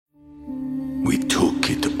We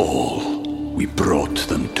took it all. We brought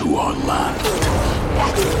them to our land.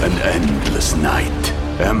 An endless night,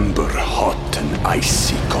 ember hot and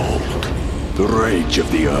icy cold. The rage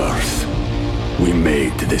of the earth. We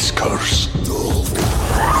made this curse.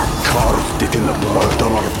 Carved it in the blood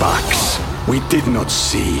on our backs. We did not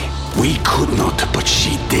see. We could not, but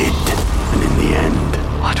she did. And in the end...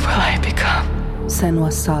 What will I become?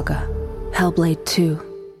 Senua's Saga. Hellblade 2.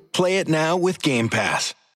 Play it now with Game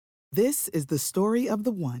Pass. This is the story of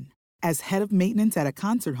the one. As head of maintenance at a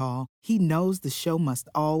concert hall, he knows the show must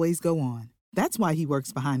always go on. That's why he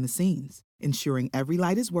works behind the scenes, ensuring every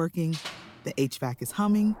light is working, the HVAC is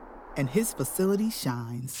humming, and his facility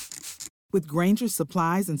shines. With Grainger's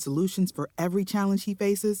supplies and solutions for every challenge he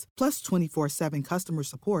faces, plus 24/7 customer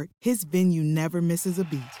support, his venue never misses a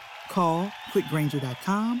beat. Call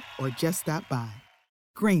quickgrainger.com or just stop by.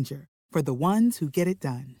 Grainger, for the ones who get it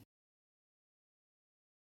done.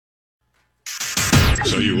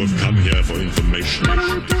 So you have come here for information.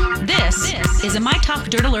 This is a My Talk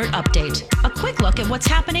Dirt Alert update. A quick look at what's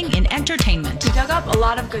happening in entertainment. He dug up a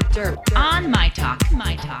lot of good dirt. On My Talk.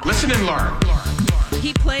 My Talk. Listen and learn.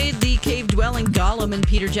 He played the cave-dwelling Gollum in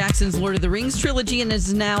Peter Jackson's Lord of the Rings trilogy, and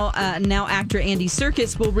is now actor Andy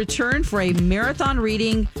Serkis will return for a marathon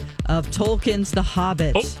reading of Tolkien's The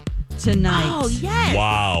Hobbit tonight. Oh, yes.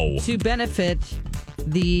 Wow. To benefit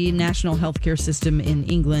the national healthcare system in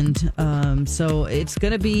England. So it's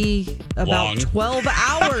going to be about Long. 12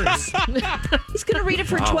 hours. He's going to read it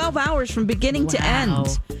for 12 hours from beginning to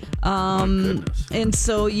end. And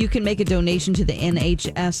so you can make a donation to the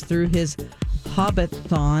NHS through his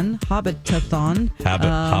Hobbitathon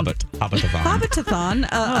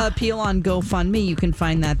appeal on GoFundMe. You can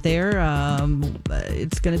find that there.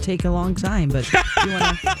 It's going to take a long time, but you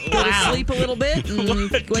want to go to sleep a little bit and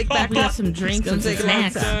wake back up. Some drinks and some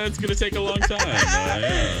It's going to take a long time.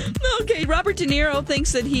 Yeah. Okay, Robert De Niro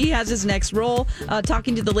thinks that he has his next role.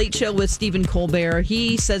 Talking to The Late Show with Stephen Colbert,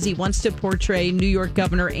 he says he wants to portray New York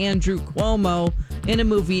Governor Andrew Cuomo in a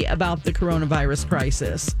movie about the coronavirus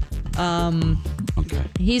crisis. Okay.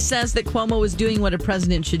 He says that Cuomo is doing what a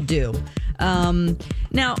president should do.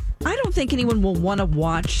 Now, I don't think anyone will want to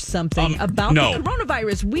watch something about the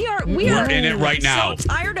coronavirus. We're in it right now. So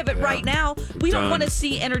tired of it right now. We don't want to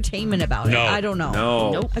see entertainment about it. I don't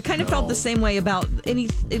know. Nope. I kind of felt the same way about any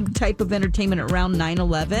type of entertainment around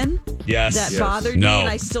 9/11. Yes. That bothered me, and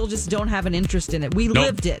I still just don't have an interest in it. We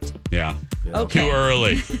lived it. Yeah. Okay. Too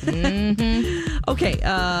early. Okay.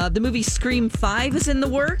 The movie Scream 5 is in the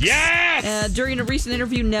works. Yes! During a recent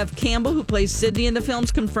interview, Nev Campbell, who plays Sydney in the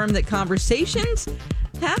films, confirmed that conversations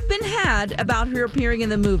have been had about her appearing in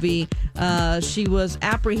the movie. She was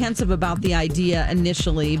apprehensive about the idea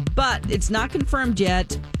initially, but it's not confirmed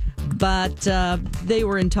yet. But they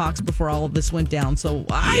were in talks before all of this went down, so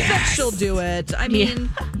I bet she'll do it. I mean...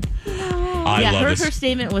 I love her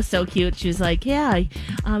statement was so cute. She was like,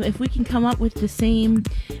 if we can come up with the same,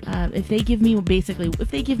 if they give me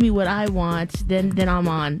what I want, then I'm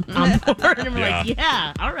on board. And I'm like,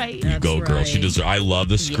 all right. You go, girl. She does. I love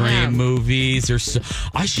the Scream movies.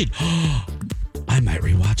 I might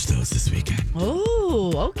rewatch those this weekend.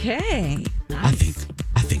 Oh, okay. Nice.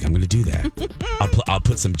 I think I'm going to do that. I'll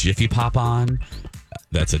put some Jiffy Pop on.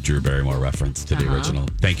 That's a Drew Barrymore reference to the original.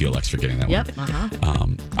 Thank you, Alex, for getting that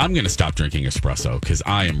one. I'm going to stop drinking espresso because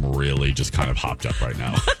I am really just kind of hopped up right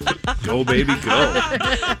now. Go, baby, go.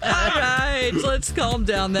 All right, let's calm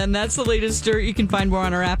down then. That's the latest dirt. You can find more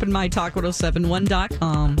on our app and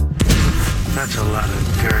mytalk1071.com. That's a lot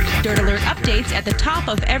of dirt. Dirt Alert updates at the top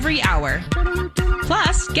of every hour.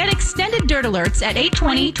 Plus, get extended Dirt Alerts at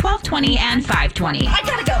 8:20, 12:20, and 5:20. I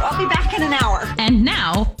gotta go. I'll be back in an hour. And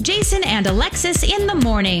now, Jason and Alexis in the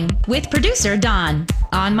morning with producer Don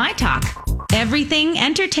on My Talk. Everything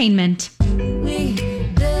entertainment. We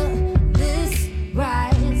built this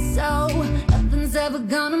right, so nothing's ever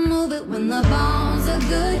gonna move it when the bones are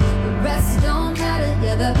good. The rest don't matter.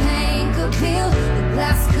 Yeah, the pain could peel, the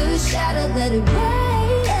glass could shatter. Let it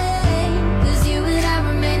rain, 'cause you and I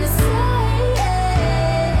remain the same.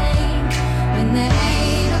 When there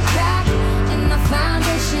ain't a crack in the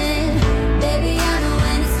foundation, baby, I know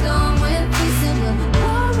when it's gone, we're peacing. We'll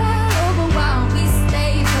pour right over while we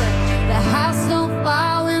stay put. The house don't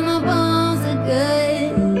fall when the bones are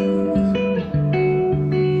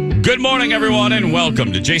good. Good morning, everyone, and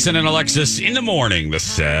welcome to Jason and Alexis in the morning, the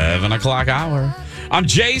 7 o'clock hour. I'm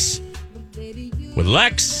Jace with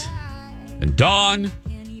Lex and Dawn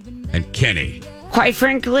and Kenny. Quite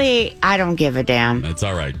frankly, I don't give a damn. That's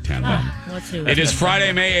all right, Tandem. It is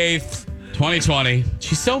Friday, May 8th, 2020.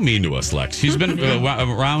 She's so mean to us, Lex. She's been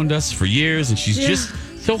around us for years, and she's just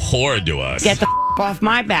so horrid to us. Get the off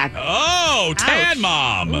my back. Oh, Tan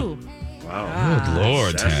Mom. Ooh. Wow. Good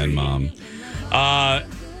Lord, Tan Mom.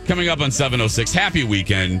 Coming up on 7:06, happy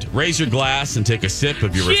weekend. Raise your glass and take a sip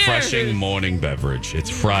of your refreshing morning beverage. It's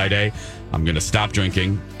Friday. I'm going to stop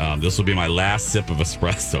drinking. This will be my last sip of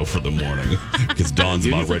espresso for the morning because Dawn's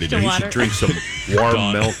about ready to... You should drink some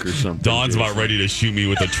warm milk or something. Dawn's about ready to shoot me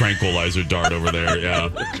with a tranquilizer dart over there. Yeah.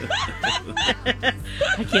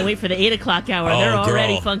 I can't wait for the 8 o'clock hour. They're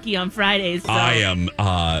already funky on Fridays. So. I am...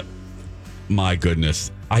 my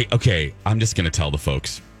goodness. I'm just going to tell the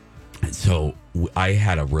folks. So I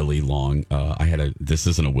had a really long, this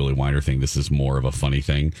isn't a Willie Weiner thing. This is more of a funny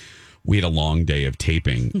thing. We had a long day of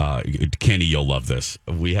taping. Kenny, you'll love this.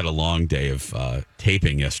 We had a long day of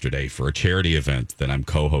taping yesterday for a charity event that I'm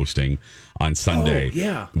co-hosting on Sunday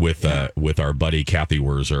with our buddy Kathy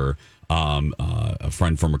Werzer, a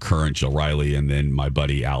friend from Recurrent, Jill Riley, and then my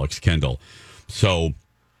buddy Alex Kendall. So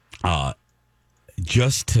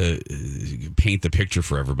just to paint the picture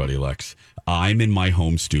for everybody, Lex, I'm in my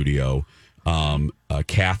home studio.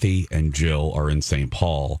 Kathy and Jill are in St.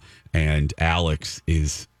 Paul, and Alex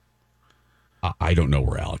is... I don't know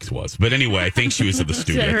where Alex was. But anyway, I think she was at the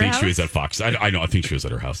studio. I think she was at Fox. I know. I think she was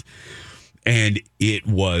at her house. And it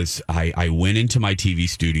was... I went into my TV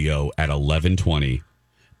studio at 11:20,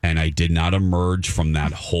 and I did not emerge from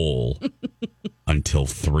that hole until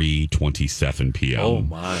 3:27 p.m. Oh,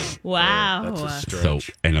 my. Wow. That's a stretch.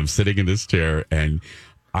 So, and I'm sitting in this chair, and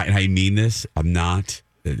I mean this. I'm not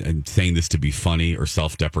saying this to be funny or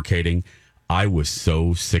self-deprecating. I was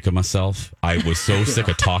so sick of myself. I was so sick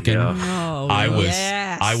of talking. I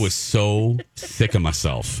was so sick of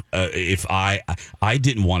myself. If I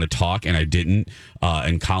didn't want to talk, and I didn't,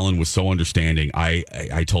 and Colin was so understanding.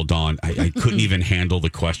 I told Dawn I couldn't even handle the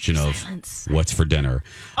question of what's for dinner,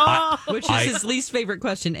 which is his least favorite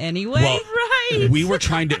question anyway. Well, right? We were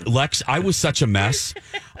trying to Lex. I was such a mess.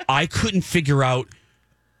 I couldn't figure out.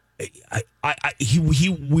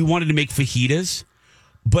 We wanted to make fajitas.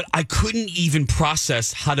 But I couldn't even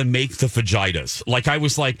process how to make the fajitas. Like, I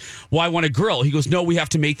was like, well, I want to grill. He goes, no, we have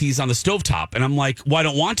to make these on the stovetop. And I'm like, well, I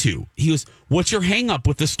don't want to. He goes, what's your hang up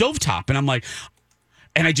with the stovetop? And I'm like,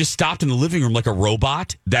 and I just stopped in the living room like a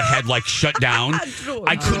robot that had like shut down.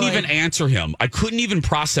 I couldn't even answer him. I couldn't even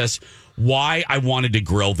process why I wanted to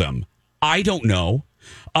grill them. I don't know.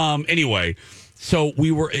 Anyway. So we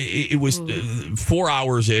were. It was 4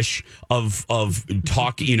 hours ish of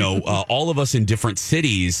talk. All of us in different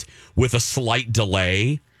cities with a slight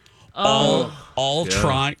delay. All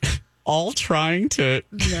trying to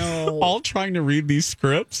read these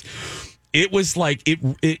scripts. It was like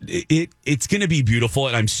it's going to be beautiful,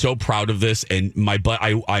 and I'm so proud of this. And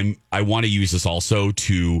I want to use this also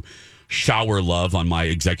to shower love on my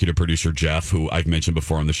executive producer Jeff, who I've mentioned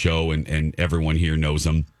before on the show, and everyone here knows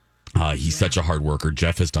him. He's such a hard worker.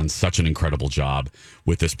 Jeff has done such an incredible job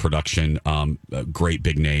with this production. Great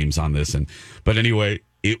big names on this. But anyway,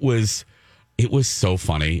 it was so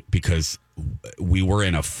funny because we were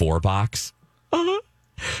in a 4-box.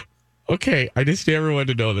 Okay. I just need everyone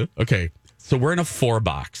to know this. Okay. So we're in a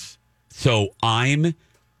 4-box. So I'm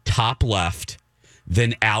top left.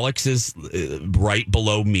 Then Alex is right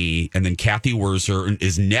below me, and then Kathy Werzer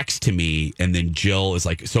is next to me, and then Jill is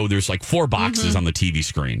like, so there's like 4 boxes on the TV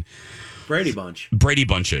screen. Brady Bunch. Brady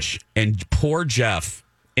Bunch-ish. And poor Jeff.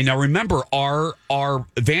 And now remember, our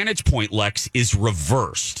vantage point, Lex, is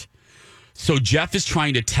reversed. So Jeff is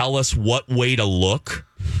trying to tell us what way to look.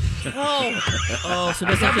 So it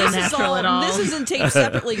doesn't feel natural at all. This isn't taped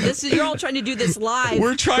separately. You're all trying to do this live.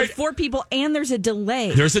 We're trying with 4 people, and there's a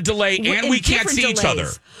delay. And we can't see each other.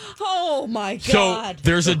 Oh my God! So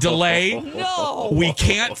there's a delay. No, we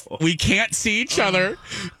can't see each other.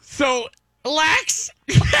 So Lex.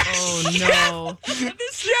 Oh no!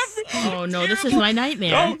 Oh no! This is my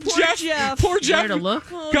nightmare. Oh, poor Jeff. Where to look?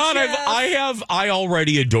 Oh, God, Jeff. I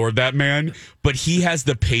already adored that man, but he has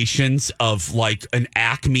the patience of like an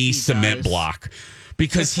Acme cement block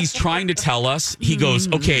because he's trying to tell us. He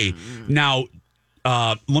goes, okay, now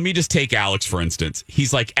let me just take Alex for instance.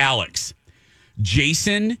 He's like, Alex,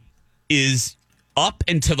 Jason is up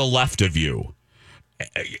and to the left of you.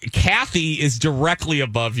 Kathy is directly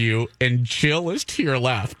above you, and Jill is to your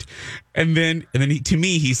left. And then to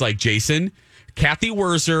me, he's like, Jason, Kathy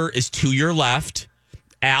Werzer is to your left,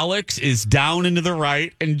 Alex is down and to the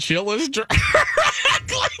right, and Jill is directly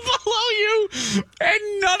below you. And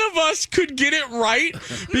none of us could get it right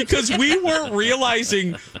because we weren't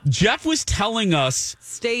realizing Jeff was telling us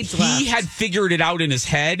stage he left. had figured it out in his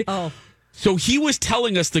head. Oh. So he was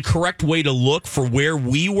telling us the correct way to look for where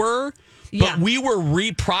we were. Yeah. But we were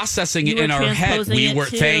reprocessing it You were in our head. transposing We it were.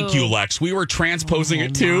 too. Thank you, Lex. We were transposing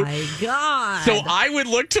it too. My God. So I would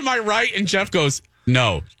look to my right, and Jeff goes,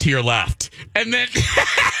 "No, to your left," and then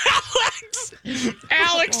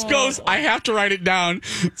Alex goes, "I have to write it down."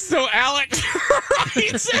 So Alex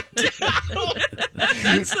writes it down.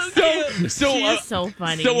 So She is so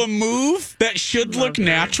funny. So a move that should look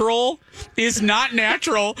natural is not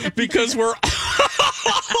natural because we're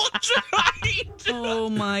all trying to. Oh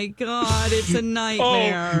my God, it's a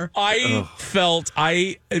nightmare. I felt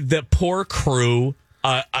the poor crew,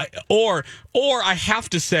 or I have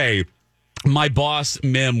to say, my boss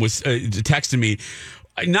Mim was texting me.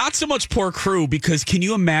 Not so much poor crew, because can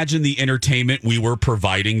you imagine the entertainment we were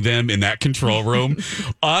providing them in that control room?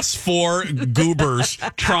 Us four goobers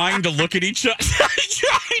trying to look at each other,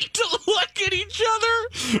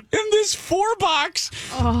 in this 4-box.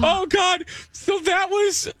 Oh God! So that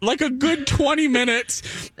was like a good 20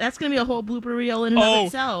 minutes. That's gonna be a whole blooper reel in and of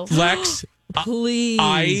itself. Lex.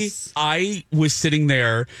 Please. I was sitting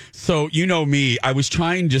there, so you know me, I was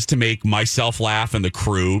trying just to make myself laugh and the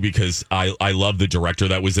crew, because I love the director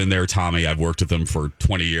that was in there, Tommy. I've worked with him for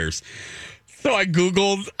 20 years. So I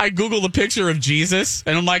Googled a picture of Jesus,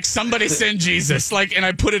 and I'm like, somebody send Jesus, and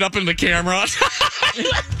I put it up in the camera.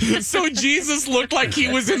 So Jesus looked like he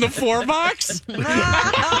was in the 4-box.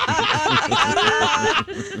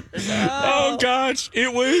 Oh gosh,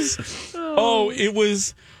 it was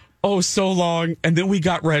so long. And then we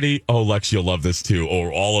got ready. Oh, Lex, you'll love this too.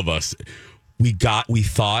 Or all of us. We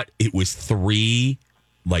thought it was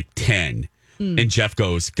 3:10. And Jeff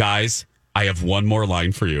goes, "Guys, I have one more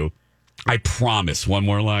line for you. I promise, one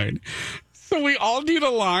more line." So we all do the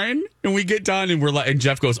line, and we get done, and and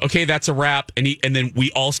Jeff goes, "Okay, that's a wrap." And then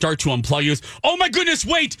we all start to unplug. He goes, "Oh my goodness,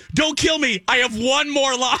 wait, don't kill me. I have one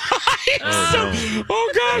more line."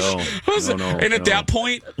 And at that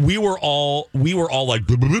point, we were all like,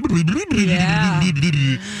 Yeah.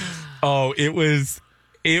 Oh,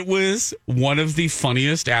 it was one of the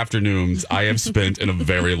funniest afternoons I have spent in a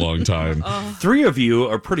very long time. Three of you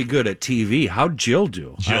are pretty good at TV. How'd Jill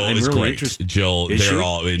do? Jill I'm is really great. interested. Jill, Is they're she?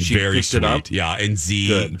 all She very picked it up? sweet. Yeah, and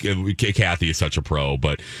Kathy is such a pro,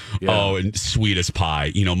 but and sweet as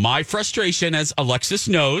pie. You know, my frustration, as Alexis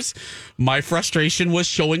knows, my frustration was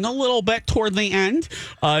showing a little bit toward the end.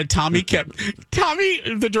 Tommy,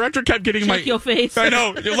 the director kept getting Check your face. I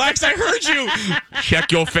know, Lex, I heard you.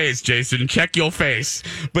 Check your face, Jason. Check your face.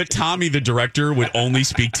 But Tommy, the director, would only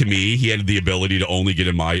speak to me. He had the ability to only get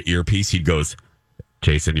in my earpiece. He goes,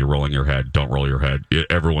 "Jason, you're rolling your head. Don't roll your head.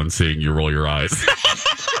 Everyone's seeing you roll your eyes."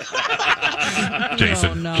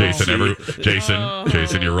 Jason, no. Jason,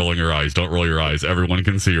 Jason, you're rolling your eyes. Don't roll your eyes. Everyone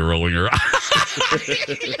can see you're rolling your eyes.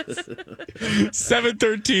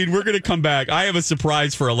 7:13. We're going to come back. I have a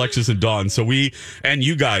surprise for Alexis and Dawn. So we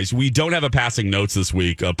don't have a passing notes this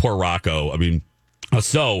week. Poor Rocco. I mean,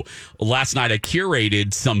 so last night I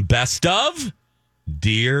curated some best of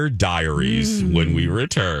Dear Diaries when we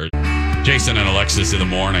return. Jason and Alexis in the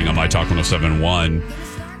morning on My Talk 107.1.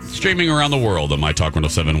 Streaming around the world on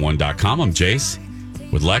MyTalk1071.com. I'm Jace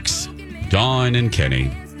with Lex, Dawn, and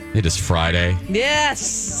Kenny. It is Friday.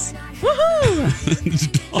 Yes. Woohoo!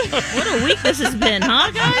 What a week this has been,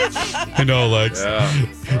 huh, guys? I know, Lex. Yeah.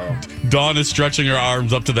 Oh. Dawn is stretching her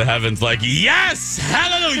arms up to the heavens like, yes,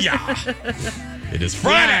 hallelujah. It is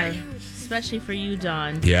Friday. Yeah, especially for you,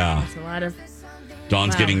 Dawn. Yeah. It's a lot of...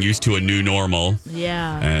 Dawn's getting used to a new normal.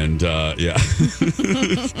 Yeah. And, yeah.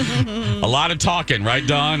 A lot of talking, right,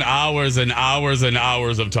 Dawn? Hours and hours and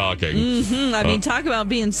hours of talking. Mm-hmm. I mean, talk about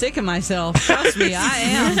being sick of myself. Trust me, I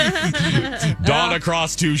am. Dawn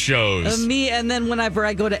across two shows. Me, and then whenever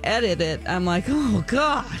I go to edit it, I'm like, oh,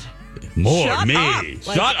 God. More Shut me. up.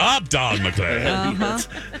 Shut up, Don McClain.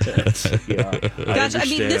 Gosh, I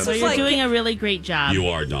mean, this So is you're like doing a really great job. You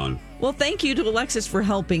are, Dawn. Well, thank you to Alexis for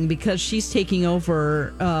helping, because she's taking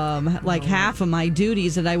over half of my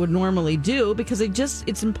duties that I would normally do, because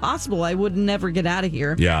it's impossible. I would never get out of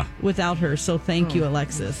here without her. So thank you,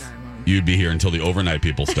 Alexis. You'd be here until the overnight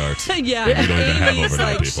people start. Yeah. We don't even have Amy's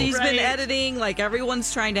overnight people. She's been editing. Like,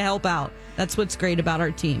 everyone's trying to help out. That's what's great about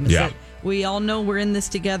our team. Is that we all know we're in this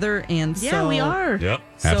together, and so we are. Yep,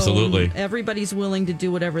 so absolutely. Everybody's willing to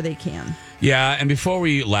do whatever they can. Yeah, and before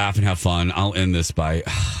we laugh and have fun, I'll end this by,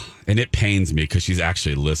 and it pains me because she's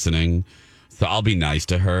actually listening, so I'll be nice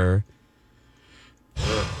to her.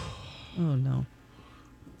 Oh, no.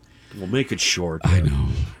 We'll make it short. I know.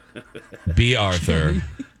 B. Arthur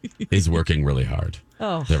is working really hard.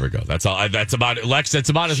 Oh. There we go. That's all. That's about it. Lex, that's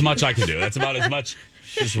about as much I can do. That's about as much.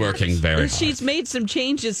 She's working very hard. She's made some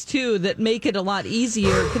changes, too, that make it a lot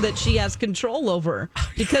easier that she has control over.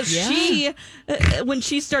 Because she, when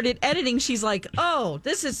she started editing, she's like,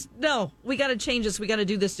 we got to change this. We got to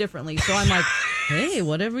do this differently. So I'm like, hey,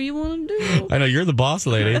 whatever you want to do. I know, you're the boss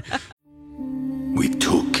lady. We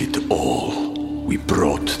took it all. We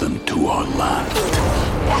brought them to our land.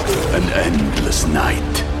 An endless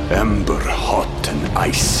night, ember hot and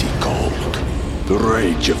icy cold. The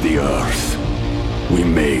rage of the earth. We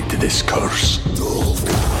made this curse.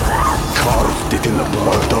 Carved it in the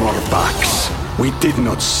blood on our backs. We did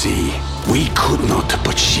not see. We could not,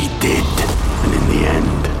 but she did. And in the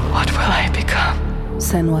end... What will I become?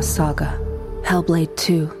 Senua's Saga. Hellblade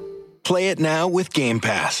 2. Play it now with Game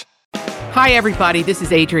Pass. Hi, everybody. This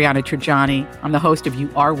is Adriana Trajani. I'm the host of You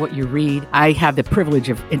Are What You Read. I have the privilege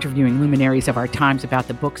of interviewing luminaries of our times about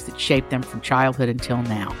the books that shaped them from childhood until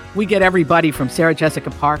now. We get everybody from Sarah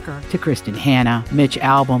Jessica Parker to Kristen Hanna, Mitch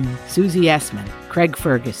Albom, Susie Essman, Craig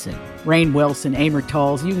Ferguson, Rainn Wilson, Amor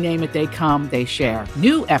Tolls, you name it, they come, they share.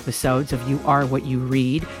 New episodes of You Are What You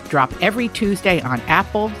Read drop every Tuesday on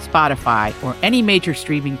Apple, Spotify, or any major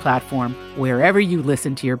streaming platform wherever you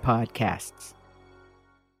listen to your podcasts.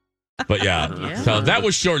 But so that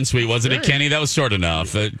was short and sweet, wasn't it, Kenny? That was short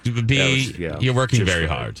enough. You're working very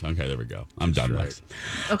hard. Okay, there we go. I'm done, Lex.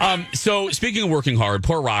 Okay. So speaking of working hard,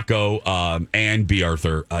 poor Rocco and B.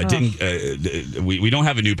 Arthur didn't. We don't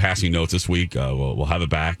have a new passing notes this week. We'll have it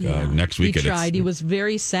back next week. He tried. He was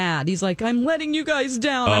very sad. He's like, I'm letting you guys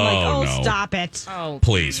down. I'm like, no. Stop it. Oh,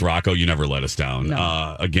 please, Rocco, you never let us down.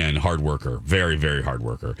 No. Again, hard worker, very, very hard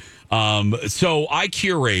worker. So I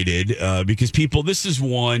curated because people, this is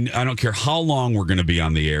one. I don't care how long we're going to be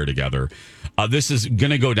on the air together. This is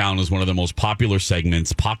going to go down as one of the most popular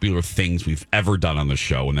segments, popular things we've ever done on the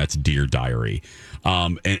show, and that's Dear Diary.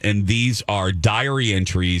 And these are diary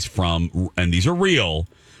entries from, and these are real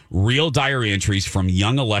diary entries from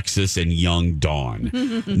young Alexis and young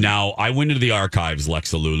Dawn. Now, I went into the archives,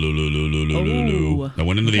 Lexa Lulu. I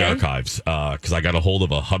went into the archives because I got a hold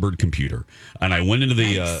of a Hubbard computer, and I went into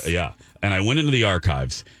the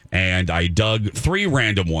archives. And I dug 3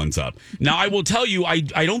 random ones up. Now, I will tell you, I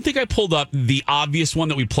don't think I pulled up the obvious one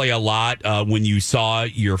that we play a lot when you saw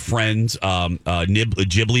your friends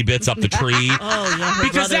Ghibli bits up the tree.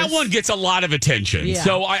 Because that one gets a lot of attention. Yeah.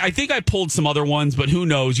 So I think I pulled some other ones, but who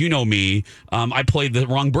knows? You know me. I played the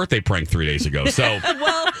wrong birthday prank 3 days ago. So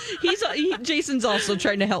well, Jason's also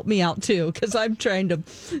trying to help me out, too, because I'm trying to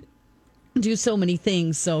do so many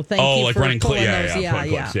things. So thank you for running pulling those.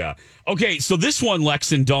 Yeah. Okay, so this one,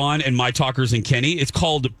 Lex and Dawn and my talkers and Kenny, it's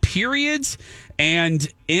called Periods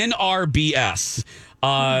and NRBS.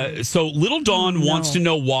 So little Dawn wants to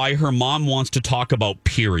know why her mom wants to talk about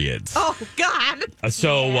periods. Oh,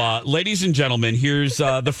 God. Ladies and gentlemen, here's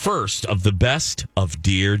the first of the best of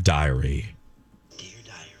Dear Diary. Dear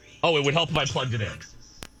Diary. Oh, it would help if I plugged it in.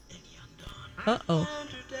 Uh-oh.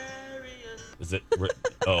 Is it?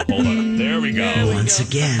 Oh, hold on. There we go. Once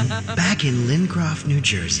again, back in Lincroft, New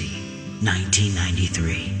Jersey,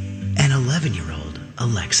 1993. An 11-year-old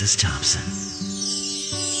Alexis Thompson.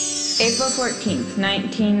 April 14th,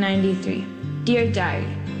 1993. Dear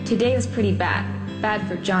Diary, today was pretty bad. Bad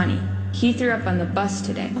for Johnny. He threw up on the bus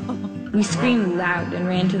today. We screamed loud and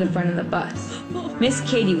ran to the front of the bus. Miss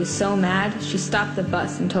Katie was so mad, she stopped the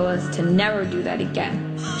bus and told us to never do that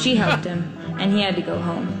again. She helped him, and he had to go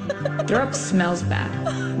home. Throw up smells bad.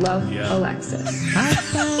 Love, Alexis.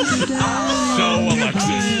 So,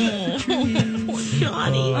 Alexis. Poor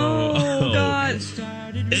Johnny. Oh, God.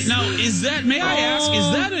 Now, may I ask,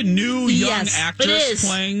 is that a new young actress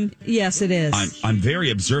playing? Yes, it is. I'm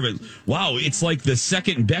very observant. Wow, it's like the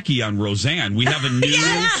second Becky on Roseanne. We have a new,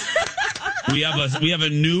 we have a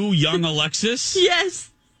new young Alexis.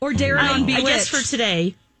 Yes, or Darren on Bewitched. I guess for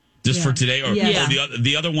today. Just for today? Or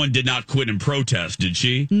the other one did not quit in protest, did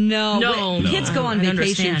she? No. Kids go on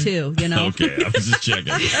vacation too, you know? Okay, I was just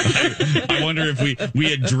checking. I wonder if we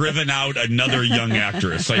had driven out another young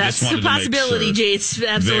actress. That's just wanted a possibility, to make Jace. sure.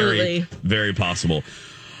 Absolutely. Very, very possible.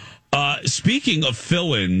 Speaking of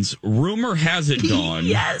fill-ins, rumor has it, Dawn.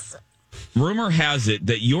 Yes. Rumor has it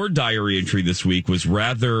that your diary entry this week was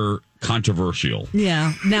rather controversial.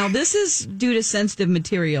 Yeah. Now, this is due to sensitive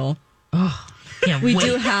material. Oh. We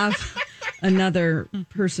do have another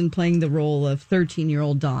person playing the role of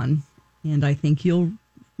 13-year-old Don, and I think you'll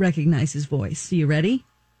recognize his voice. Are you ready?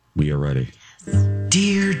 We are ready. Yes.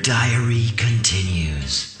 Dear Diary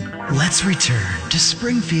continues. Let's return to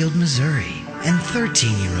Springfield, Missouri, and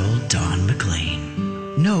 13-year-old Don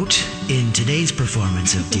McLean. Note, in today's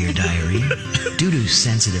performance of Dear Diary, due to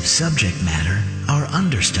sensitive subject matter, our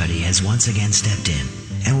understudy has once again stepped in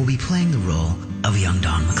and will be playing the role of young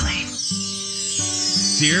Don McLean.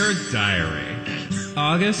 Dear Diary,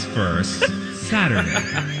 August 1st, Saturday,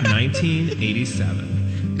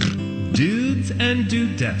 1987. Dudes and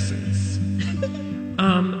dudesses.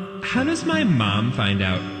 How does my mom find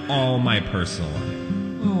out all my personal life?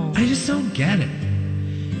 Oh. I just don't get it.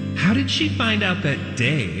 How did she find out that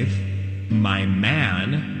Dave, my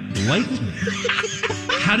man, liked me?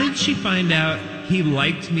 How did she find out he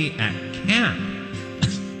liked me at camp?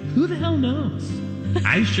 Who the hell knows?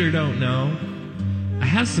 I sure don't know. I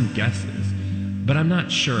have some guesses, but I'm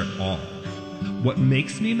not sure at all. What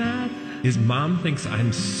makes me mad is Mom thinks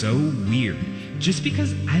I'm so weird just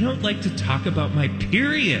because I don't like to talk about my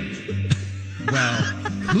period. Well,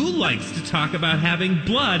 who likes to talk about having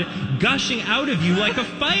blood gushing out of you like a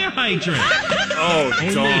fire hydrant? Oh,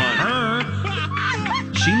 Only Dawn. her.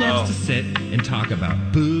 She loves to sit and talk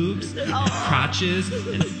about boobs, and crotches,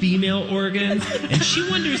 and female organs, and she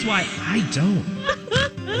wonders why I don't.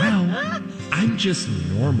 Well, I'm just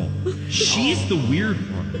normal. She's the weird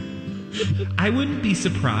one. I wouldn't be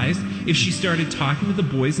surprised if she started talking to the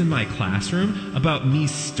boys in my classroom about me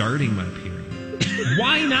starting my period.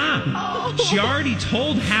 Why not? She already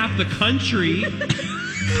told half the country.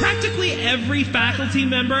 Practically every faculty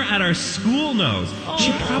member at our school knows.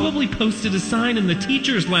 She probably posted a sign in the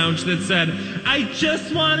teacher's lounge that said, I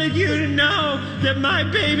just wanted you to know that my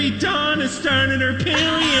baby Dawn is starting her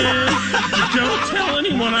period. Don't tell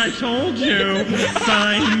anyone I told you.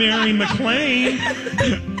 Signed, Mary McLean.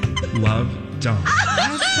 Love, Dawn.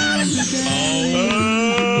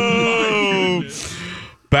 Oh.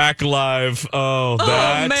 Back live. Oh,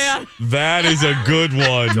 man. That is a good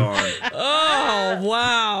one. Oh,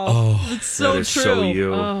 wow. Oh, it's so that is true. so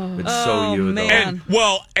you. Oh. It's so you, though. Man.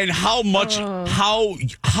 And how much how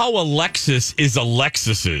Alexis is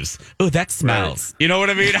Alexis's. Oh, that smells. Right. You know what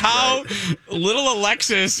I mean? How little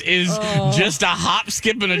Alexis is just a hop,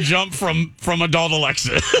 skip, and a jump from adult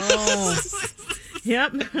Alexis.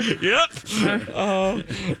 Yep. Oh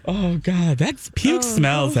God, that's puke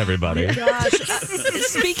smells, everybody. Gosh.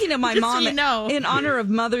 Speaking of my mom, in honor of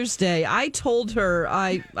Mother's Day, I told her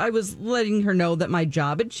I was letting her know that my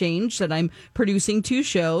job had changed, that I'm producing 2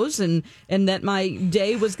 shows, and that my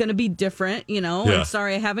day was going to be different. I'm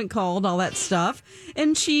sorry I haven't called, all that stuff.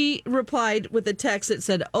 And she replied with a text that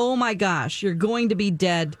said, "Oh my gosh, you're going to be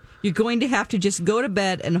dead. You're going to have to just go to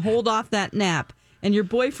bed and hold off that nap. And your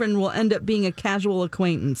boyfriend will end up being a casual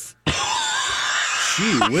acquaintance."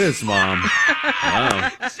 Gee whiz, Mom.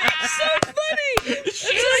 Wow. So funny.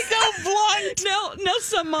 She's so blunt. No,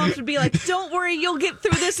 some moms would be like, "Don't worry, you'll get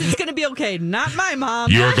through this. It's going to be okay." Not my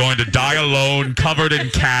mom. You're going to die alone, covered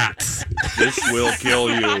in cats. This will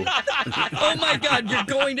kill you. Oh my God, you're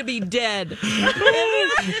going to be dead.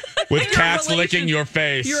 With cats licking your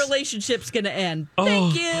face. Your relationship's going to end.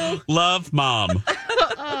 Thank you. Love, Mom.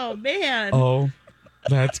 Oh, man. Oh.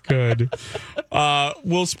 That's good.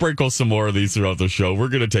 We'll sprinkle some more of these throughout the show. We're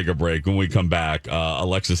going to take a break. When we come back,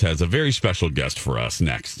 Alexis has a very special guest for us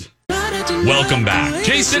next. Welcome back.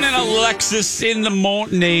 Jason and Alexis in the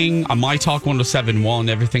morning on My Talk 107.1,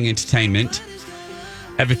 Everything Entertainment.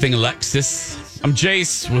 Everything Alexis. I'm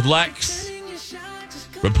Jace with Lex,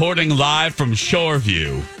 reporting live from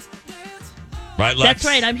Shoreview. Right, Lex? That's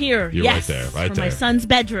right. I'm here. You're right there. Right from there. My son's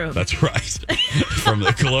bedroom. That's right. From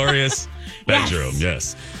the glorious bedroom,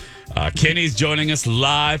 yes. Kenny's joining us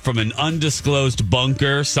live from an undisclosed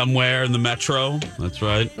bunker somewhere in the metro. That's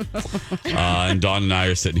right. And Dawn and I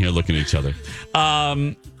are sitting here looking at each other.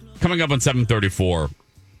 Coming up on 7:34,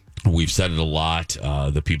 we've said it a lot.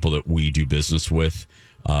 The people that we do business with,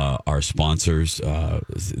 our sponsors,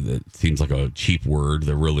 it seems like a cheap word.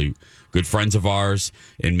 They're really good friends of ours.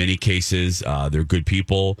 In many cases, they're good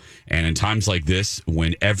people. And in times like this,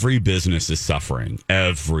 when every business is suffering,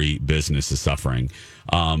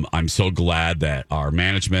 I'm so glad that our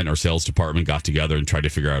management, our sales department got together and tried to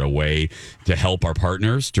figure out a way to help our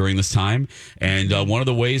partners during this time. And one of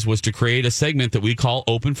the ways was to create a segment that we call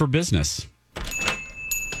Open for Business.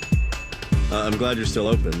 I'm glad you're still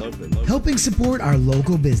open. Helping support our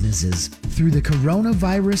local businesses through the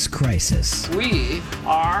coronavirus crisis. We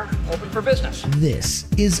are open for business.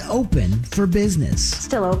 This is Open for Business.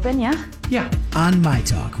 Still open, yeah? Yeah. On My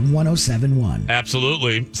Talk 107.1.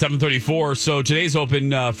 Absolutely. 7:34. So today's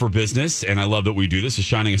Open for Business, and I love that we do this, is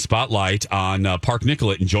shining a spotlight on Park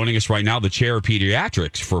Nicollet. And joining us right now, the chair of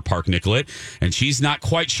pediatrics for Park Nicollet. And she's not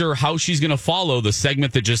quite sure how she's going to follow the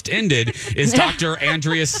segment that just ended, is Dr.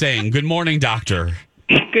 Andrea Singh. Good morning, Doctor.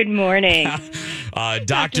 Good morning.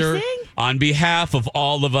 Doctor, on behalf of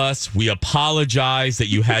all of us, we apologize that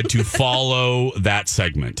you had to follow that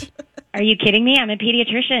segment. Are you kidding me? I'm a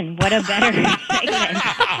pediatrician. What a better segment.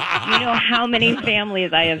 You know how many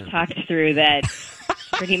families I have talked through that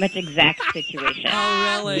pretty much exact situation.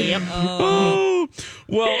 Oh, really? Yep. Oh.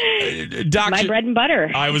 Well, Doctor, my bread and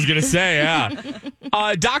butter. I was going to say, yeah.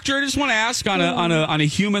 Doctor, I just want to ask on a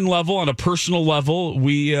human level, on a personal level,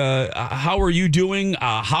 how are you doing?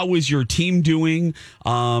 How is your team doing?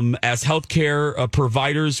 As healthcare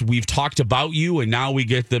providers, we've talked about you, and now we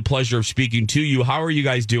get the pleasure of speaking to you. How are you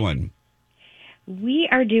guys doing? We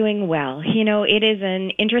are doing well. You know, it is an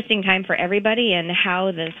interesting time for everybody, and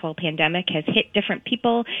how this whole pandemic has hit different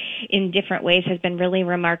people in different ways has been really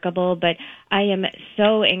remarkable. But I am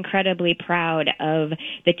so incredibly proud of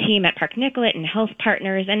the team at Park Nicollet and Health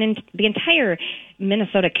Partners and in the entire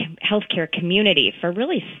Minnesota healthcare community for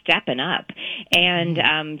really stepping up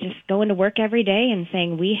and just going to work every day and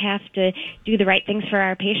saying we have to do the right things for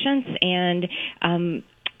our patients. And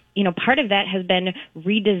you know, part of that has been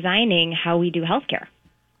redesigning how we do healthcare.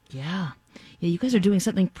 Yeah, you guys are doing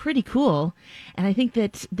something pretty cool. And I think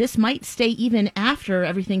that this might stay even after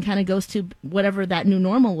everything kind of goes to whatever that new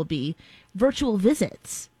normal will be. Virtual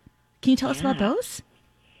visits. Can you tell us about those?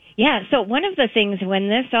 Yeah, so one of the things when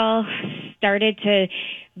this all started to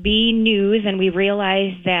be news and we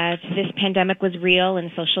realized that this pandemic was real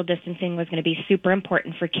and social distancing was going to be super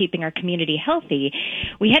important for keeping our community healthy,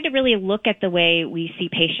 we had to really look at the way we see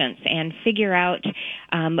patients and figure out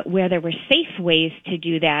where there were safe ways to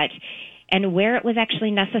do that and where it was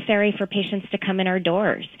actually necessary for patients to come in our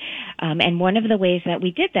doors. And one of the ways that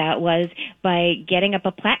we did that was by getting up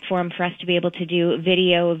a platform for us to be able to do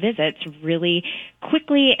video visits really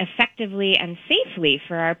quickly, effectively, and safely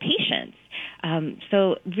for our patients.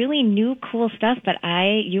 So really new, cool stuff, but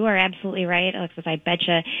you are absolutely right, Alexis. I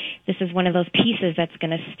betcha this is one of those pieces that's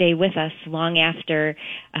going to stay with us long after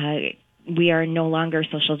we are no longer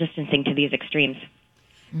social distancing to these extremes.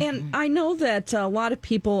 And I know that a lot of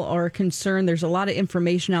people are concerned. There's a lot of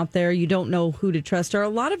information out there. You don't know who to trust. Are a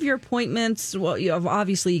lot of your appointments, well,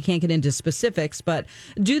 obviously you can't get into specifics, but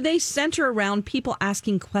do they center around people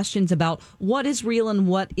asking questions about what is real and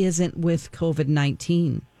what isn't with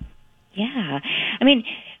COVID-19? Yeah. I mean,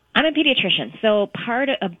 I'm a pediatrician, so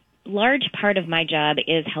a large part of my job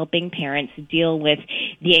is helping parents deal with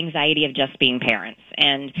the anxiety of just being parents.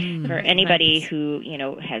 And for anybody who, you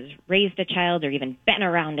know, has raised a child or even been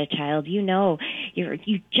around a child, you know,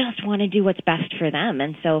 you just want to do what's best for them.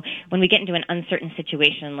 And so when we get into an uncertain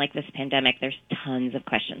situation like this pandemic, there's tons of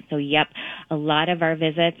questions. So, yep, a lot of our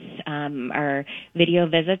visits, our video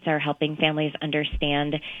visits, are helping families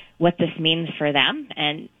understand what this means for them.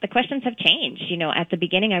 And the questions have changed. You know, at the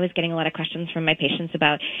beginning, I was getting a lot of questions from my patients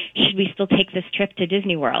about, should we still take this trip to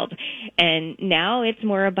Disney World? And now it's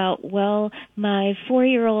more about, well, my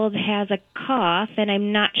 4-year-old has a cough and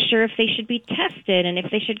I'm not sure if they should be tested and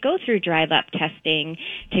if they should go through drive-up testing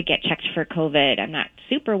to get checked for COVID. I'm not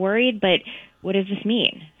super worried, but what does this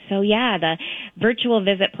mean? So, yeah, the virtual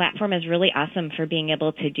visit platform is really awesome for being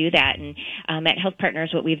able to do that. And at Health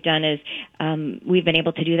Partners, what we've done is we've been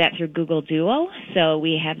able to do that through Google Duo. So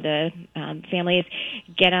we have the families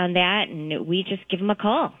get on that, and we just give them a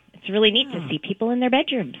call. It's really neat to see people in their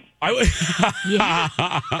bedrooms. Yeah.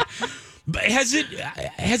 Has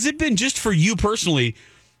it been, just for you personally,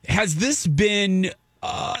 has this been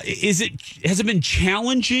has it been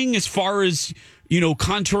challenging as far as, you know,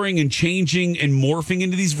 contouring and changing and morphing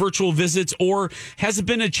into these virtual visits, or has it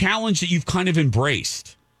been a challenge that you've kind of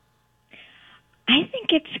embraced? I think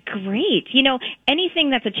it's great. You know, anything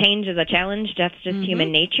that's a change is a challenge. That's just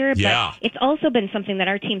human nature. Yeah. But it's also been something that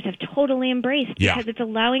our teams have totally embraced because it's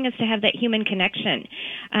allowing us to have that human connection.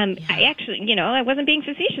 I actually, you know, I wasn't being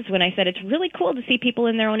facetious when I said it's really cool to see people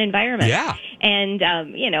in their own environment. Yeah. And,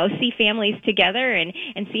 you know, see families together and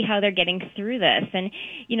see how they're getting through this. And,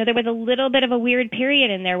 you know, there was a little bit of a weird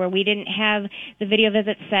period in there where we didn't have the video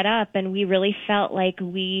visits set up, and we really felt like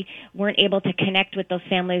we weren't able to connect with those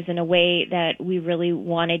families in a way that we really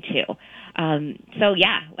wanted to. So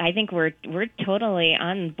yeah, I think we're totally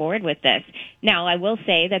on board with this. Now, I will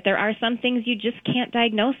say that there are some things you just can't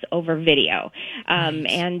diagnose over video.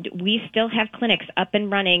 And we still have clinics up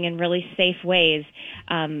and running in really safe ways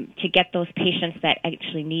to get those patients that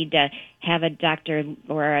actually need to have a doctor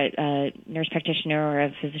or a nurse practitioner or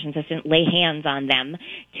a physician assistant lay hands on them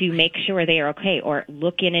to make sure they are okay, or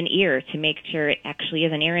look in an ear to make sure it actually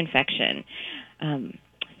is an ear infection.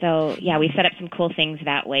 So, yeah, we set up some cool things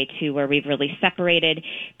that way, too, where we've really separated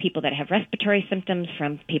people that have respiratory symptoms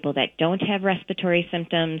from people that don't have respiratory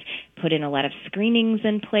symptoms, put in a lot of screenings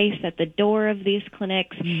in place at the door of these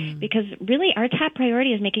clinics, because really our top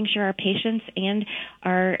priority is making sure our patients and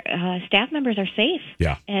our staff members are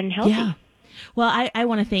safe and healthy. Yeah. Well, I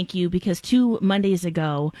want to thank you because 2 Mondays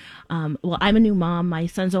ago, I'm a new mom. My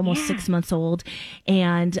son's almost 6 months old.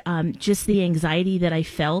 And just the anxiety that I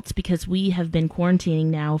felt because we have been quarantining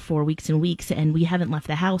now for weeks and weeks and we haven't left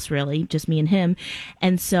the house really, just me and him.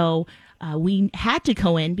 And so we had to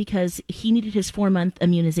go in because he needed his 4-month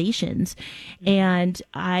immunizations. And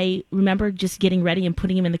I remember just getting ready and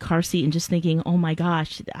putting him in the car seat and just thinking, oh my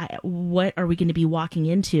gosh, what are we going to be walking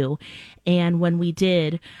into? And when we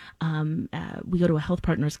did, we go to a Health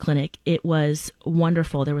Partners clinic. It was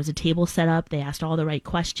wonderful. There was a table set up. They asked all the right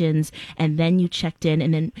questions. And then you checked in.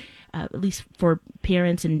 And then at least for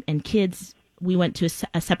parents and kids, we went to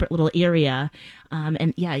a separate little area,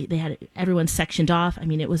 and they had everyone sectioned off. I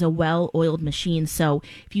mean, it was a well-oiled machine. So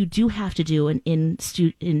if you do have to do an in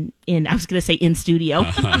studio in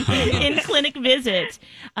clinic visit,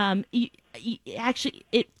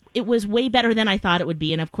 it was way better than I thought it would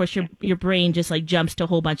be. And of course, your brain just like jumps to a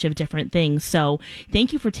whole bunch of different things. So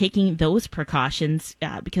thank you for taking those precautions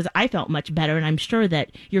because I felt much better, and I'm sure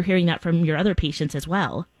that you're hearing that from your other patients as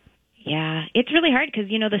well. Yeah, it's really hard because,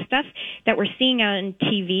 the stuff that we're seeing on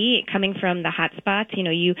TV coming from the hot spots,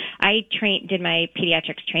 I did my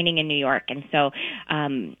pediatrics training in New York. And so,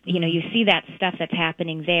 you see that stuff that's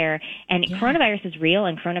happening there. And coronavirus is real,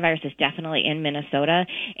 and coronavirus is definitely in Minnesota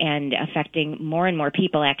and affecting more and more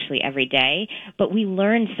people actually every day. But we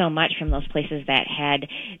learned so much from those places that had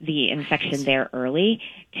the infection there early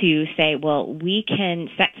to say, well, we can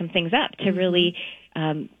set some things up to really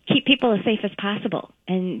keep people as safe as possible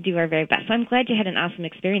and do our very best. So I'm glad you had an awesome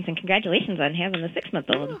experience, and congratulations on having the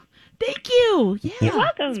 6-month-old. Oh, thank you. Yeah, you're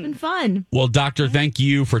welcome. It's been fun. Well, Doctor, thank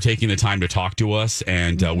you for taking the time to talk to us,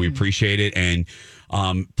 and we appreciate it. And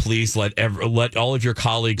please let all of your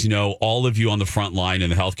colleagues know, all of you on the front line in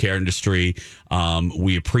the healthcare industry,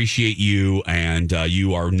 we appreciate you, and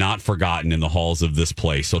you are not forgotten in the halls of this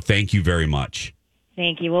place. So thank you very much.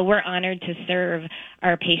 Thank you. Well, we're honored to serve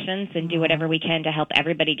our patients and do whatever we can to help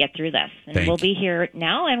everybody get through this. And we'll be here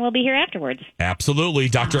now, and we'll be here afterwards. Absolutely.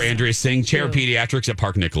 Dr. Andrea Singh, Chair of Pediatrics at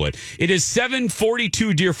Park Nicollet. It is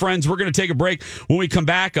 7:42, dear friends. We're going to take a break. When we come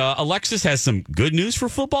back, Alexis has some good news for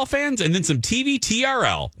football fans and then some TV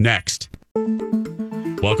TRL next.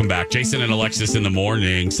 Welcome back. Jason and Alexis in the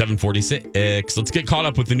morning, 7:46. Let's get caught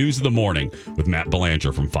up with the news of the morning with Matt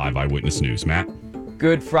Belanger from 5 Eyewitness News. Matt?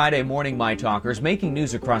 Good Friday morning, My Talkers. Making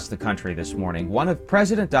news across the country this morning. One of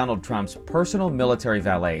President Donald Trump's personal military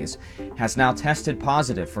valets has now tested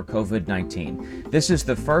positive for COVID-19. This is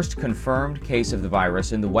the first confirmed case of the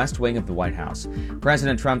virus in the West Wing of the White House.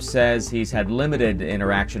 President Trump says he's had limited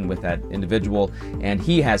interaction with that individual, and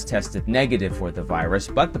he has tested negative for the virus.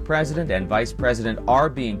 But the president and vice president are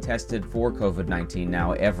being tested for COVID-19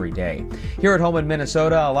 now every day. Here at home in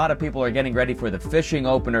Minnesota, a lot of people are getting ready for the fishing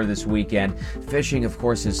opener this weekend. Fishing, of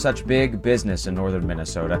course, is such big business in northern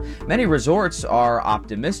Minnesota. Many resorts are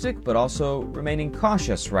optimistic, but also remaining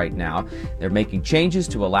cautious right now. They're making changes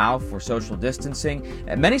to allow for social distancing.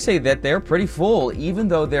 And many say that they're pretty full, even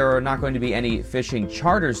though there are not going to be any fishing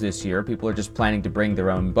charters this year. People are just planning to bring their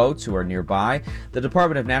own boats who are nearby. The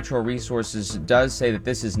Department of Natural Resources does say that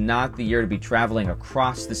this is not the year to be traveling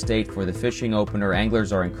across the state for the fishing opener.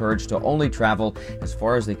 Anglers are encouraged to only travel as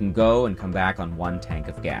far as they can go and come back on 1 tank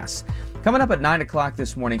of gas. Coming up at 9 o'clock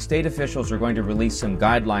this morning, state officials are going to release some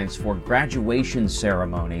guidelines for graduation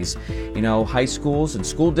ceremonies. High schools and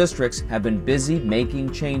school districts have been busy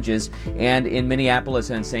making changes, and in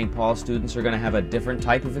Minneapolis and St. Paul, students are going to have a different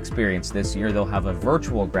type of experience this year. They'll have a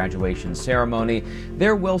virtual graduation ceremony.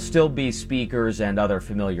 There will still be speakers and other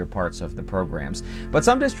familiar parts of the programs. But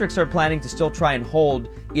some districts are planning to still try and hold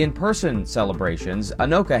in-person celebrations.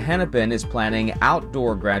 Anoka Hennepin is planning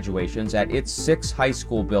outdoor graduations at its 6 high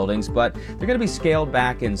school buildings, but they're going to be scaled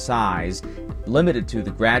back in size, limited to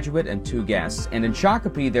the graduate and 2 guests. And in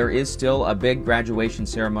Shakopee, there is still a big graduation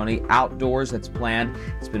ceremony outdoors that's planned.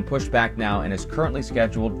 It's been pushed back now and is currently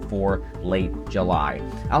scheduled for late July.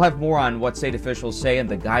 I'll have more on what state officials say and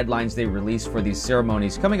the guidelines they release for these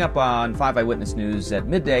ceremonies coming up on 5 Eyewitness News at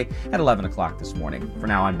midday at 11 o'clock this morning. For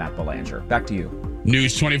now, I'm Matt Belanger. Back to you.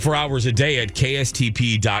 News 24 hours a day at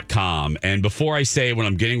KSTP.com. And before I say what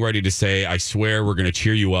I'm getting ready to say, I swear we're going to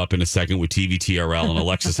cheer you up in a second with TV TRL, and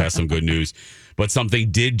Alexis has some good news. But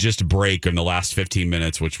something did just break in the last 15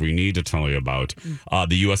 minutes, which we need to tell you about.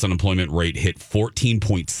 The U.S. unemployment rate hit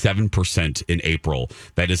 14.7% in April.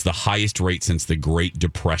 That is the highest rate since the Great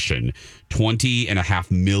Depression.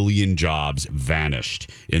 20.5 million jobs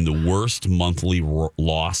vanished in the worst monthly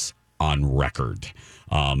loss on record.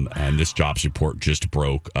 And this jobs report just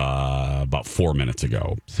broke about 4 minutes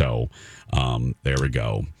ago. So there we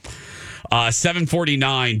go.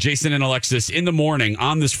 7:49, Jason and Alexis in the morning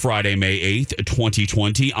on this Friday, May 8th,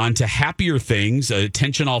 2020. On to happier things.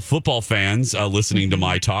 Attention all football fans listening to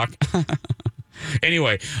My Talk.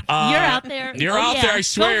 Anyway, you're out there. You're out there. I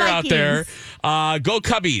swear you're out there. Go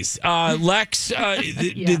Cubbies. Lex,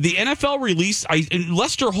 the NFL released,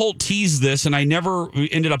 Lester Holt teased this, and I never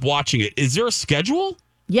ended up watching it. Is there a schedule?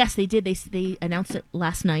 Yes, they did. They announced it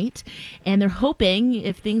last night, and they're hoping,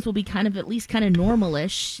 if things will be at least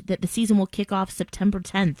normalish, that the season will kick off September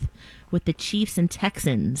 10th with the Chiefs and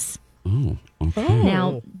Texans. Oh, okay.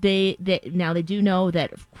 Now they do know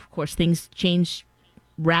that, of course, things change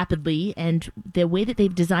rapidly, and the way that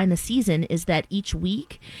they've designed the season is that each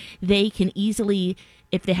week they can easily,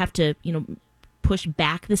 if they have to, push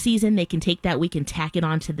back the season, they can take that week and tack it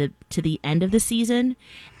on to the end of the season,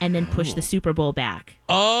 and then push the Super Bowl back.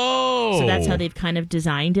 Oh, so that's how they've kind of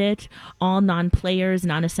designed it. All non-players,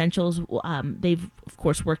 non-essentials, they've of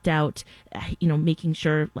course worked out, making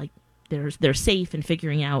sure they're safe and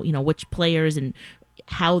figuring out which players and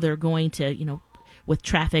how they're going to with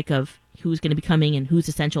traffic of who's going to be coming and who's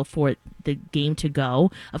essential for the game to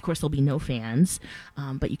go. Of course, there'll be no fans,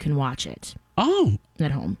 but you can watch it. Oh,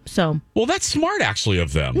 at home. So, well, that's smart actually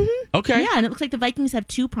of them. Mm-hmm. Okay, yeah, and it looks like the Vikings have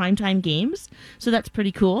 2 primetime games, so that's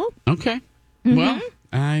pretty cool. Okay, Mm-hmm. well,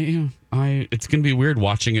 it's going to be weird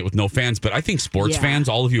watching it with no fans, but I think sports fans,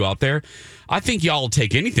 all of you out there, I think y'all will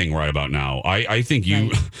take anything right about now. I think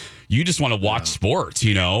you you just want to watch sports,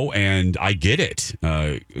 and I get it.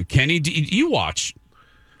 Kenny, do you watch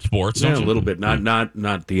sports? Yeah, a little bit. Not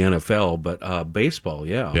the NFL, but baseball.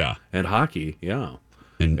 Yeah, and hockey. Yeah,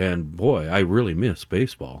 and boy, I really miss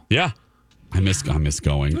baseball. Yeah, I miss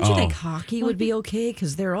going. Don't you think hockey would be okay?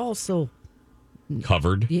 Because they're all so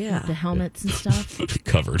covered. Yeah, with the helmets and stuff.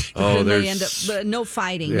 Covered. Oh, they end up, but no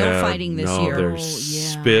fighting. No fighting this year. There's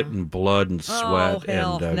spit and blood and sweat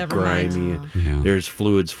and grimy. Yeah. There's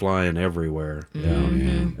fluids flying everywhere.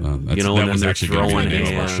 Mm-hmm. And that then was they're actually going to throwing be the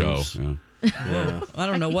name of our hands. show. Yeah. Yeah. I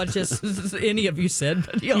don't know what just any of you said,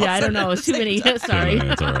 but I don't know. It's too many. Sorry.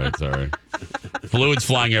 Yeah, it's all right. Sorry. Fluids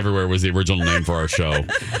Flying Everywhere was the original name for our show.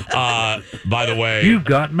 By the way, You've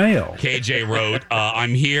got mail. KJ wrote,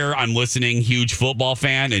 I'm here, I'm listening, huge football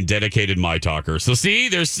fan and dedicated My Talker. So see,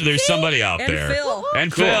 there's somebody out there. Phil.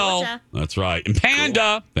 And Cool. Phil. That's right. And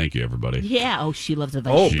Panda. Cool. Thank you, everybody. Yeah. Oh, she loves the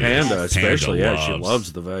Vikings. Oh, Panda especially. Panda She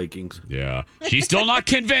loves the Vikings. Yeah. She's still not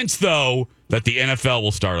convinced, though, that the NFL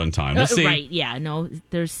will start on time. We'll see. Right. Yeah. No,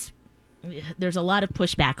 there's a lot of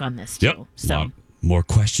pushback on this, too. Yep. So. More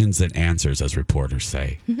questions than answers, as reporters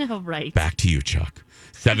say. No, right. Back to you, Chuck.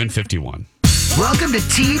 7:51. Welcome to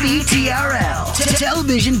TVTRL,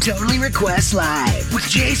 Television Totally Request Live with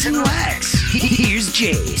Jason Lex. Here's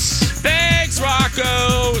Jace. Thanks,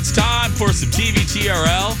 Rocco. It's time for some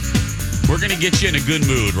TVTRL. We're going to get you in a good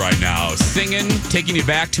mood right now. Singing, taking you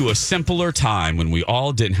back to a simpler time when we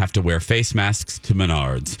all didn't have to wear face masks to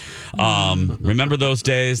Menards. Remember those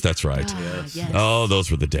days? That's right. Yes. Oh,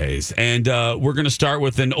 those were the days. And we're going to start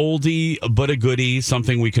with an oldie but a goodie,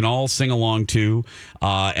 something we can all sing along to.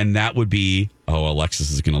 And that would be,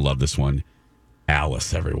 Alexis is going to love this one.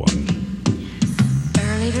 Alice, everyone.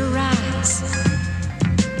 Early to rise,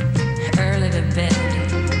 early to bed.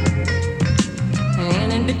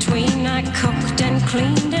 And in between, I cooked and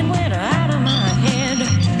cleaned and went out of my head.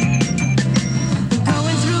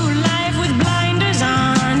 Going through life with blinders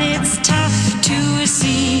on, it's tough to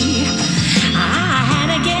see. I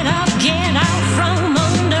had to get up, get out from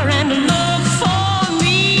under and look for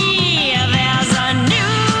me. There's a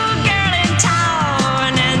new girl in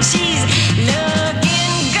town and she's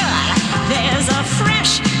looking good. There's a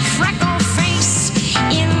fresh, freckled face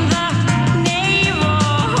in the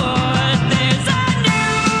neighborhood. There's a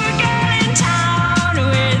new girl in town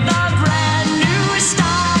with a brand new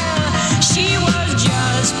style. She was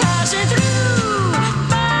just passing through,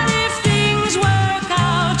 but if things work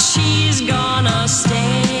out, she's gonna stay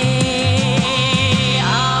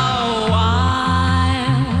a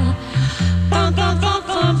while. Bum, bum, bum,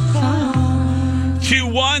 bum, bum. To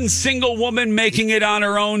one single woman making it on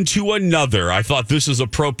her own to another. I thought this was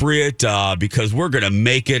appropriate because we're going to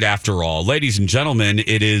make it after all. Ladies and gentlemen,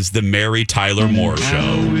 it is the Mary Tyler Moore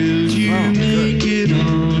Show.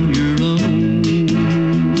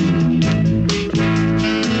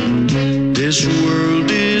 This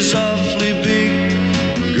world is awfully big.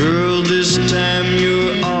 Girl, this time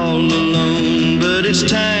you're all alone. But it's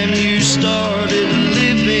time you started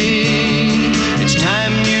living. It's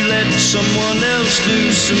time you let someone else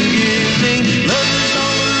do some giving. Love is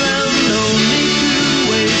all around, no need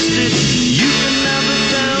to waste it. You can have it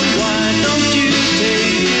down, why don't you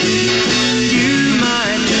take it? You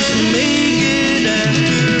might just make it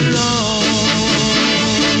after all.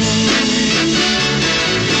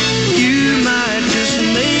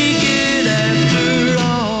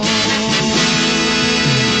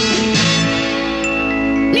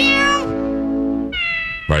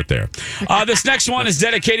 Right there. This next one is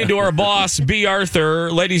dedicated to our boss, B. Arthur.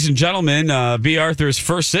 Ladies and gentlemen, B. Arthur's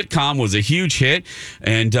first sitcom was a huge hit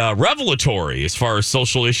and revelatory as far as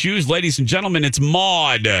social issues. Ladies and gentlemen, it's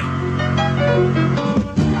Maude.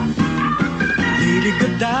 Lady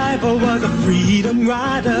Godiva was a freedom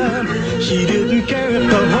rider. She didn't care if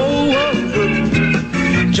the whole world would.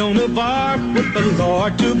 Joan of Arc with the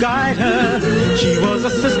Lord to guide her. She was a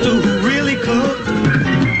sister who really cooked.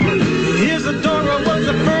 Isadora was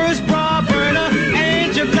the first bra burner.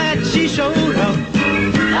 Ain't you glad she showed up?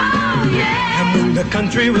 Oh, yeah. And when the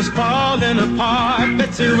country was falling apart,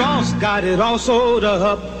 Betsy Ross got it all sold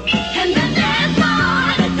up. And then there's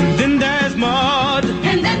Maude. And then there's Maude.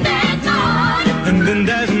 And then there's Maude. And then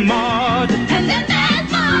there's Maude. And then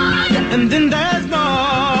there's Maude. And then there's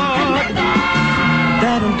Maude.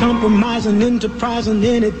 That uncompromising, enterprising,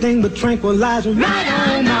 anything but tranquilizing. Right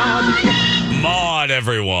on, Maude. Maude,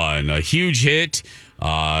 everyone. A huge hit.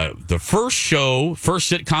 The first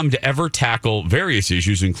sitcom to ever tackle various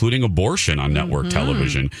issues, including abortion on network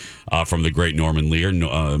television from the great Norman Lear.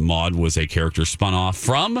 Maude was a character spun off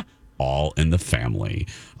from All in the Family,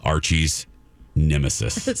 Archie's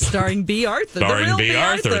nemesis. Starring B. Arthur. Starring B.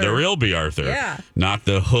 Arthur, the real B. Arthur. Yeah. Not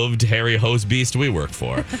the hooved, hairy hose beast we work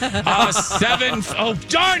for. Oh,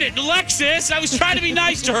 darn it, Alexis. I was trying to be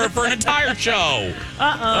nice to her for an entire show.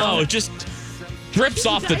 Oh, it just drips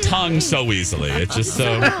off the tongue so easily. It's just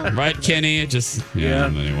so, right, Kenny? It just,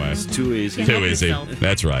 anyway. It's too easy. Too easy.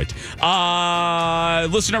 That's right.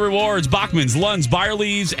 Listener rewards, Bachman's, Lund's,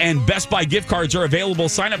 Byerly's, and Best Buy gift cards are available.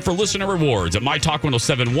 Sign up for listener rewards at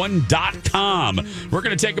mytalk1071.com. We're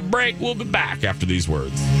going to take a break. We'll be back after these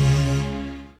words.